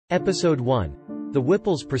Episode 1. The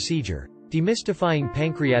Whipple's Procedure. Demystifying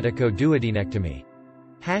Pancreaticoduodenectomy.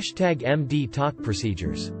 #MD Talk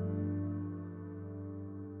Procedures.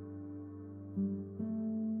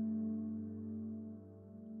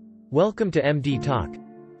 Welcome to MD Talk.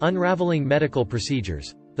 Unraveling Medical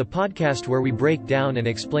Procedures, the podcast where we break down and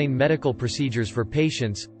explain medical procedures for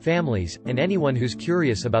patients, families, and anyone who's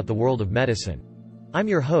curious about the world of medicine. I'm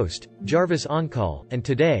your host, Jarvis Oncall, and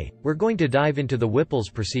today, we're going to dive into the Whipple's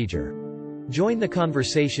procedure. Join the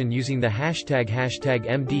conversation using the hashtag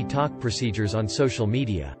MD Talk Procedures on social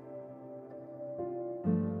media.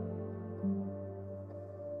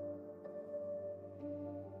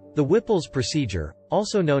 The Whipple's procedure,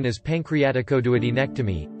 also known as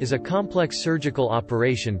pancreaticoduodenectomy, is a complex surgical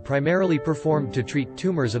operation primarily performed to treat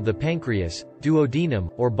tumors of the pancreas,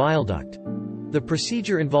 duodenum, or bile duct. The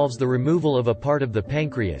procedure involves the removal of a part of the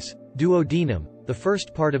pancreas, duodenum, the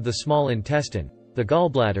first part of the small intestine, the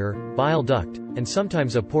gallbladder, bile duct, and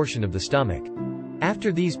sometimes a portion of the stomach.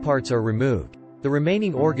 After these parts are removed, the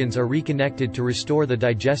remaining organs are reconnected to restore the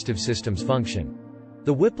digestive system's function.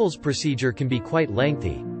 The Whipple's procedure can be quite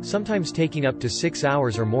lengthy, sometimes taking up to 6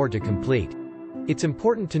 hours or more to complete. It's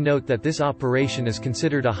important to note that this operation is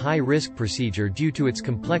considered a high-risk procedure due to its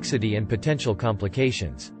complexity and potential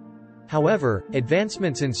complications. However,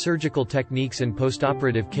 advancements in surgical techniques and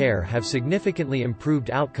postoperative care have significantly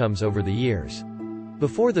improved outcomes over the years.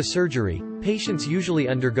 Before the surgery, patients usually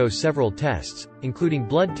undergo several tests, including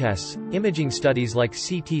blood tests, imaging studies like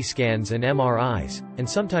CT scans and MRIs, and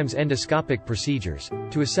sometimes endoscopic procedures,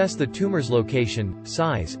 to assess the tumor's location,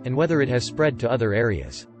 size, and whether it has spread to other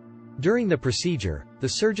areas. During the procedure, the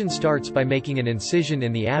surgeon starts by making an incision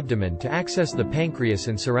in the abdomen to access the pancreas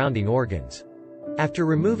and surrounding organs. After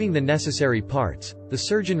removing the necessary parts, the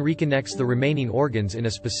surgeon reconnects the remaining organs in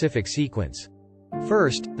a specific sequence.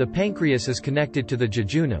 First, the pancreas is connected to the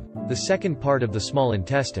jejunum, the second part of the small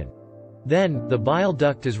intestine. Then, the bile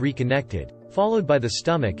duct is reconnected, followed by the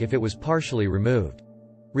stomach if it was partially removed.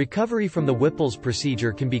 Recovery from the Whipple's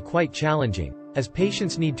procedure can be quite challenging, as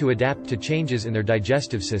patients need to adapt to changes in their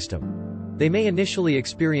digestive system. They may initially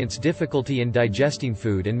experience difficulty in digesting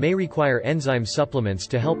food and may require enzyme supplements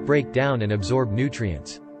to help break down and absorb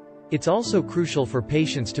nutrients. It's also crucial for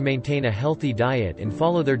patients to maintain a healthy diet and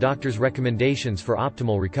follow their doctor's recommendations for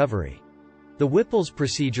optimal recovery. The Whipple's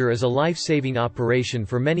procedure is a life-saving operation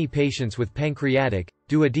for many patients with pancreatic,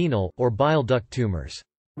 duodenal, or bile duct tumors.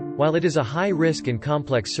 While it is a high-risk and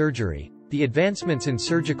complex surgery, the advancements in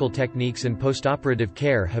surgical techniques and postoperative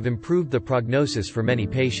care have improved the prognosis for many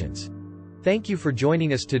patients. Thank you for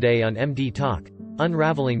joining us today on MD Talk,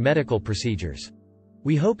 Unraveling Medical Procedures.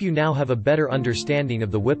 We hope you now have a better understanding of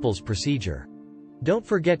the Whipple's procedure. Don't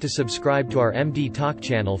forget to subscribe to our MD Talk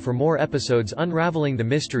channel for more episodes unraveling the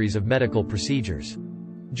mysteries of medical procedures.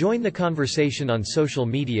 Join the conversation on social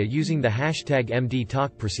media using the hashtag MD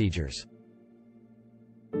Talk Procedures.